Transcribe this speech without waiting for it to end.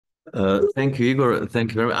Thank you, Igor.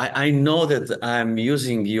 Thank you very much. I know that I'm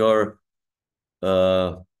using your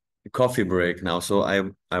uh, coffee break now, so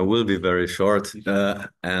I will be very short,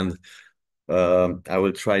 and I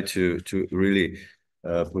will try to really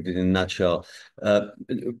put it in a nutshell. Uh,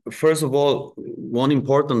 First of all, one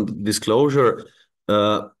important disclosure.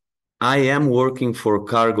 Uh, I am working for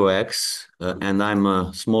CargoX, and I'm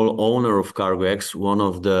a small owner of CargoX, one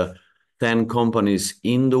of the 10 companies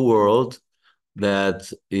in the world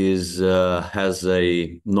that is has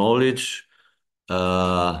a knowledge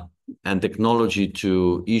uh, and technology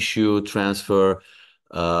to issue, transfer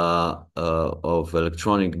of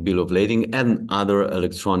electronic bill of lading and other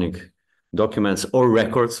electronic documents or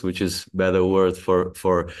records, which is better word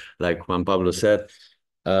for like Juan Pablo said.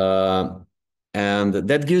 Uh, and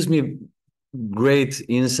that gives me great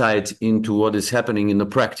insight into what is happening in the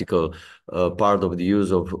practical part of the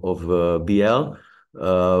use of BL.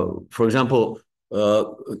 For example, uh,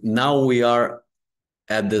 now we are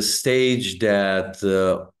at the stage that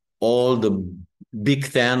all the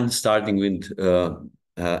Big Ten, starting with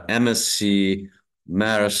MSC,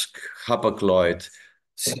 Maersk, Hapag-Lloyd,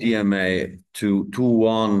 CMA, to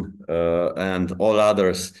one and all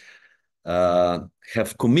others uh,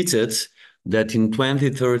 have committed that in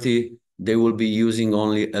 2030 they will be using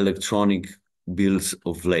only electronic bills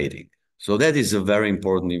of lading. So that is a very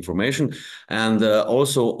important information. And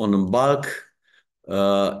also on a bulk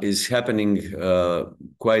is happening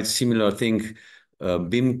quite similar thing.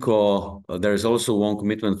 BIMCO, there is also one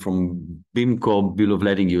commitment from BIMCO bill of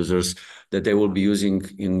lading users that they will be using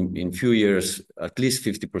in few years at least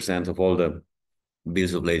 50% of all the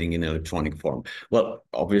bills of lading in electronic form. Well,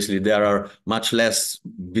 obviously there are much less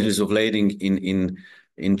bills of lading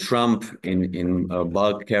in Trump in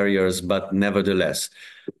bulk carriers, but nevertheless,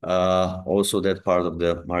 also that part of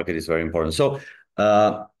the market is very important. So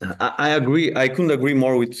I agree. I couldn't agree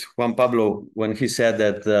more with Juan Pablo when he said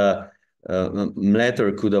that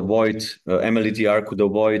MLETR could avoid MLETR could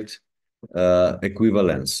avoid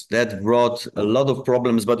equivalence. That brought a lot of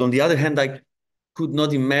problems. But on the other hand, I could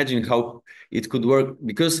not imagine how it could work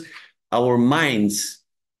because our minds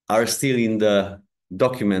are still in the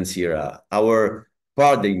documents era. Our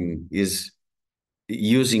paradigm is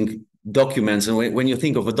using documents, and when you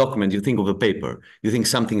think of a document, you think of a paper. You think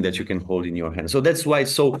something that you can hold in your hand. So that's why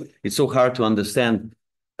it's so hard to understand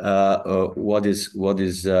what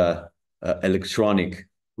is electronic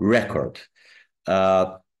record.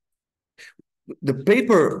 Uh, the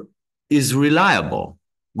paper is reliable.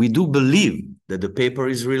 We do believe that the paper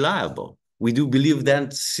is reliable. We do believe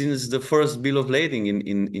that since the first bill of lading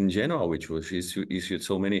in Genoa, which was issued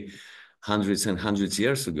so many hundreds and hundreds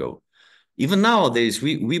years ago. Even nowadays,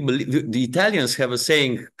 we believe the Italians have a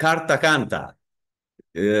saying, carta canta.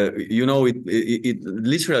 It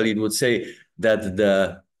literally it would say that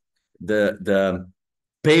the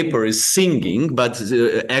paper is singing, but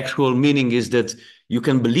the actual meaning is that you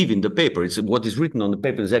can believe in the paper. It's what is written on the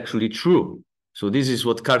paper is actually true. So this is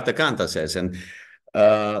what Carta Canta says. And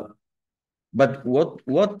uh, but what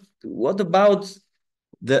about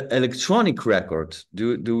the electronic record?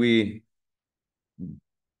 Do we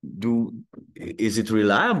do is it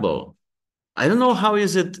reliable? I don't know how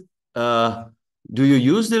is it. Uh, do you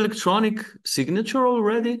use the electronic signature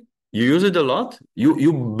already? You use it a lot.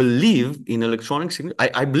 You believe in electronic signature.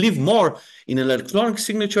 I believe more in electronic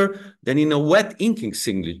signature than in a wet inking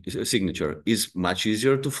signature. It's much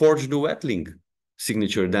easier to forge the wet ink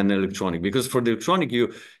signature than electronic because for the electronic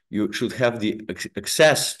you should have the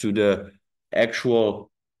access to the actual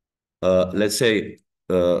let's say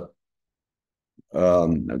uh,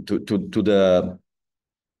 to the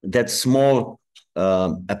that small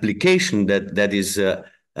application that is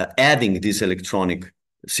adding this electronic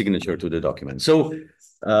signature to the document. So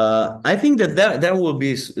I think that will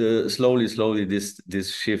be slowly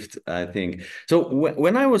this shift. I think so.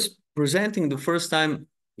 When I was presenting the first time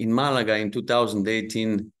in Malaga in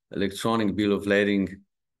 2018, electronic bill of lading.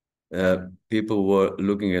 People were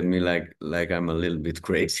looking at me like I'm a little bit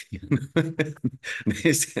crazy.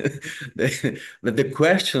 But the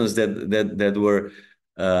questions that were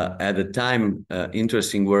at the time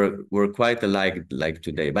interesting were quite alike like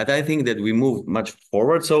today. But I think that we move much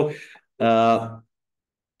forward. So uh,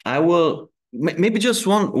 I will maybe just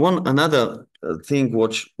one another thing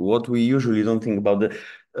what we usually don't think about the.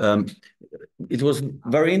 Um, it was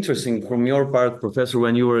very interesting from your part, Professor,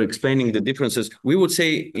 when you were explaining the differences. We would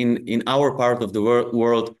say in our part of the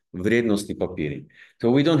world, vrednosti papiri. So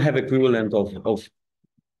we don't have equivalent of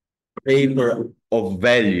paper of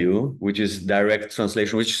value, which is direct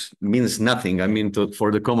translation, which means nothing. I mean, for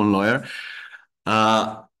the common lawyer.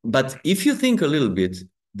 But if you think a little bit,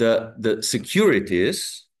 the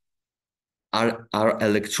securities are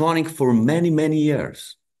electronic for many, many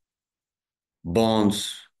years.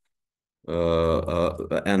 Bonds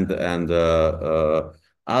and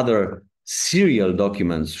other serial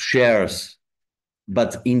documents, shares,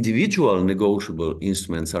 but individual negotiable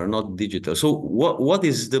instruments are not digital. So what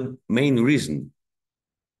is the main reason?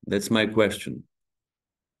 That's my question.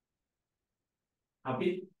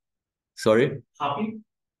 Habit. Sorry? Habit.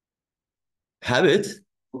 Habit?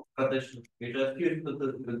 Tradition. You just used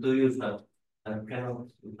to use that. And cannot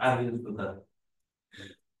add used to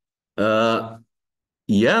that.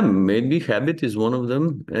 Yeah, maybe habit is one of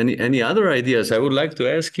them. Any other ideas? I would like to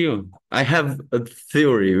ask you. I have a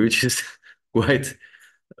theory which is quite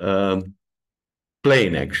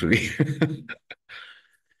plain, actually.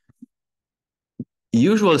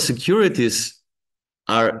 Usual securities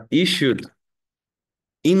are issued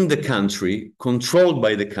in the country, controlled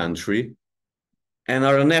by the country, and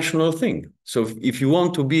are a national thing. So if you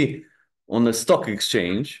want to be on a stock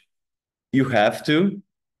exchange, you have to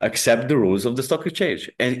accept the rules of the stock exchange.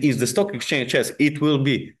 And if the stock exchange says it will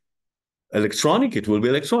be electronic, it will be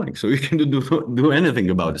electronic. So you can do anything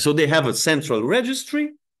about it. So they have a central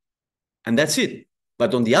registry, and that's it.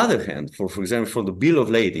 But on the other hand, for example, for the bill of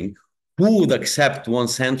lading, who would accept one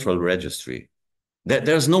central registry?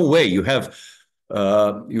 There's no way. You have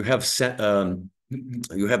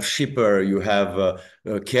shipper, you have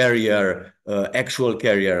carrier, actual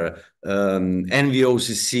carrier,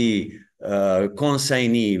 NVOCC,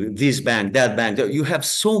 consignee, this bank, that bank. You have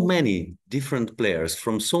so many different players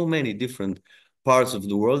from so many different parts of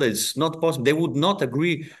the world. It's not possible. They would not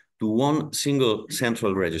agree to one single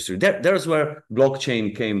central registry. There's where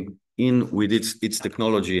blockchain came in with its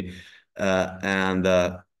technology, and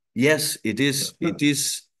yes, it is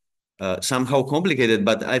somehow complicated,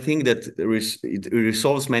 but I think that it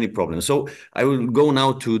resolves many problems. So I will go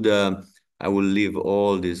now to the. I will leave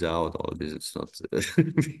all this out. All this it's not.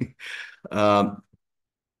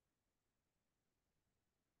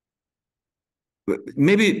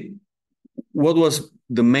 Maybe what was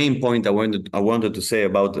the main point I wanted to say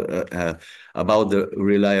about the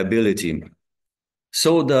reliability.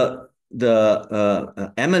 So the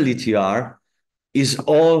MLETR is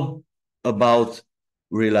all about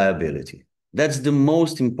reliability. That's the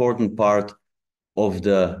most important part of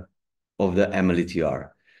the MLETR.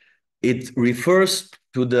 It refers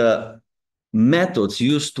to the methods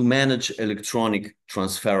used to manage electronic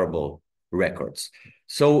transferable records.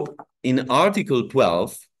 So in Article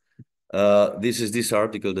 12, this is this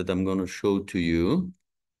article that I'm going to show to you.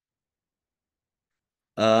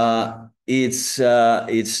 It's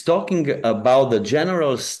talking about the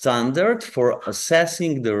general standard for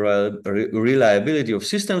assessing the reliability of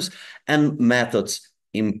systems and methods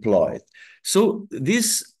employed. So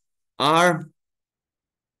these are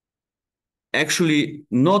actually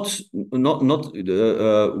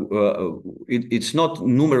it's not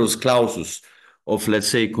numerous clauses of, let's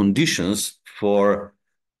say, conditions for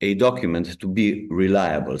a document to be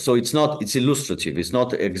reliable. So it's illustrative, it's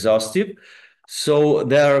not exhaustive. So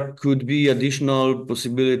there could be additional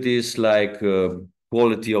possibilities like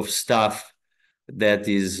quality of staff that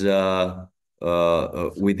is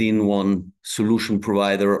within one solution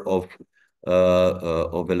provider of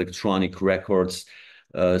electronic records,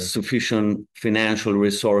 sufficient financial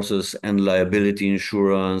resources and liability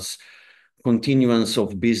insurance, continuance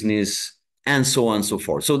of business, and so on and so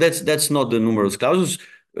forth. So that's not the numerous clauses.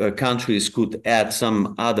 Countries could add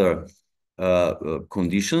some other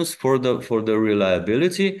conditions for the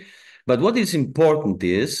reliability. But what is important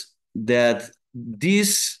is that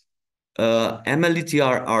this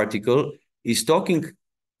MLETR article is talking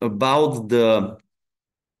about the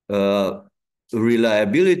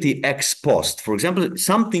reliability ex post. For example,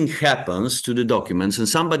 something happens to the documents and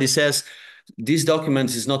somebody says, this document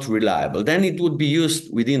is not reliable. Then it would be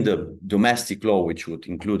used within the domestic law, which would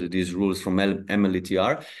include these rules from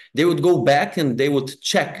MLETR. They would go back and they would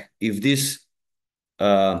check if this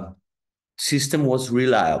system was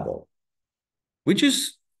reliable, which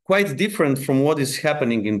is quite different from what is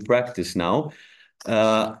happening in practice now.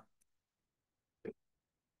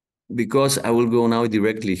 Because I will go now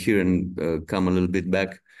directly here and come a little bit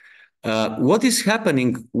back. What is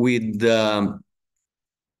happening with the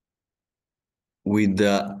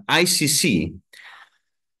ICC?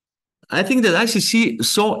 I think that ICC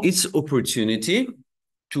saw its opportunity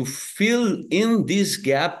to fill in this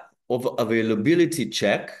gap of availability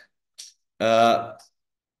check,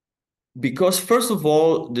 because first of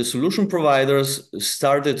all, the solution providers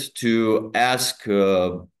started to ask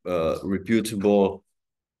reputable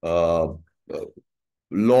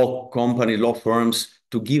law firms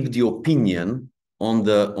to give the opinion on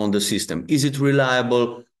the system. Is it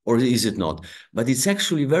reliable? or is it not? But it's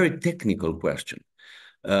actually a very technical question.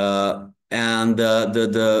 And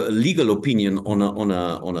the legal opinion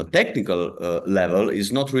on a technical level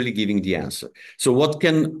is not really giving the answer. So what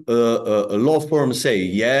can a law firm say?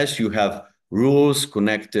 Yes, you have rules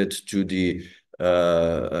connected to the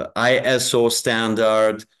ISO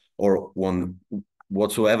standard or one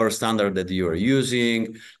whatsoever standard that you are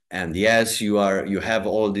using. And yes, you have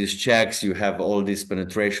all these checks, you have all these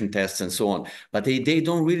penetration tests and so on, but they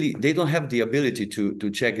don't have the ability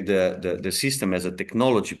to check the system as a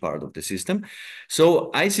technology part of the system.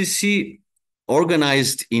 So ICC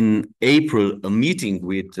organized in April a meeting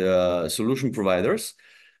with solution providers,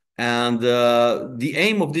 and the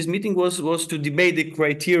aim of this meeting was to debate the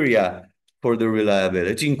criteria for the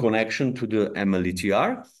reliability in connection to the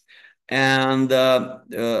MLETR and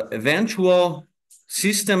eventual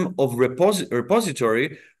system of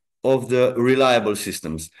repository of the reliable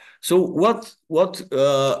systems. So what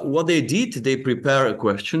they did, they prepare a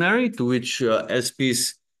questionnaire to which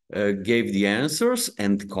SPs gave the answers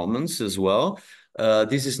and comments as well.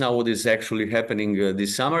 This is now what is actually happening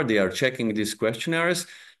this summer. They are checking these questionnaires.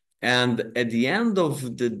 And at the end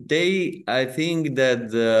of the day, I think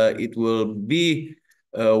that it will be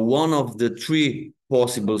one of the three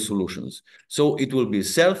possible solutions. So it will be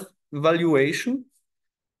self-evaluation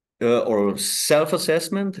or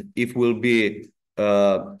self-assessment. It will be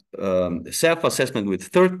self-assessment with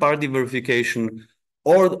third-party verification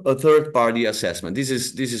or a third-party assessment. This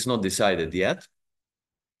is not decided yet,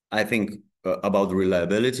 I think, about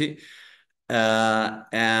reliability.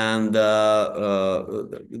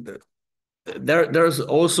 There's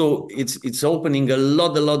also it's opening a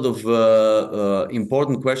lot of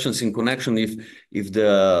important questions in connection if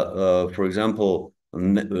the for example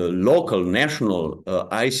local national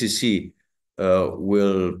ICC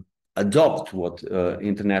will adopt what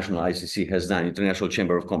international ICC has done, International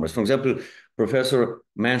Chamber of Commerce. For example, Professor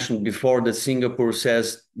mentioned before that Singapore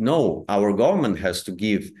says, no, our government has to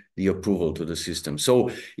give the approval to the system. So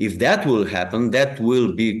if that will happen, that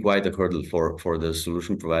will be quite a hurdle for the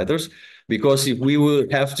solution providers, because if we will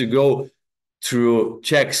have to go through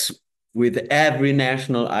checks with every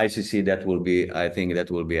national ICC, that will be, I think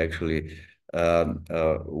that will be actually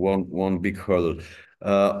one big hurdle.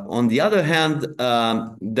 On the other hand,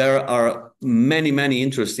 there are many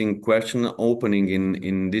interesting questions opening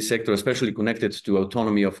in this sector, especially connected to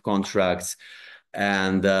autonomy of contracts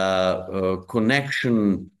and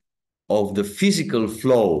connection of the physical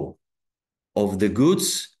flow of the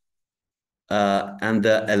goods and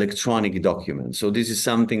the electronic documents. So this is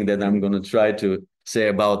something that I'm going to try to say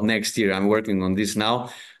about next year. I'm working on this now.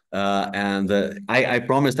 And I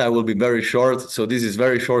promised I will be very short. So this is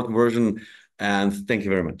very short version. And thank you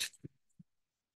very much.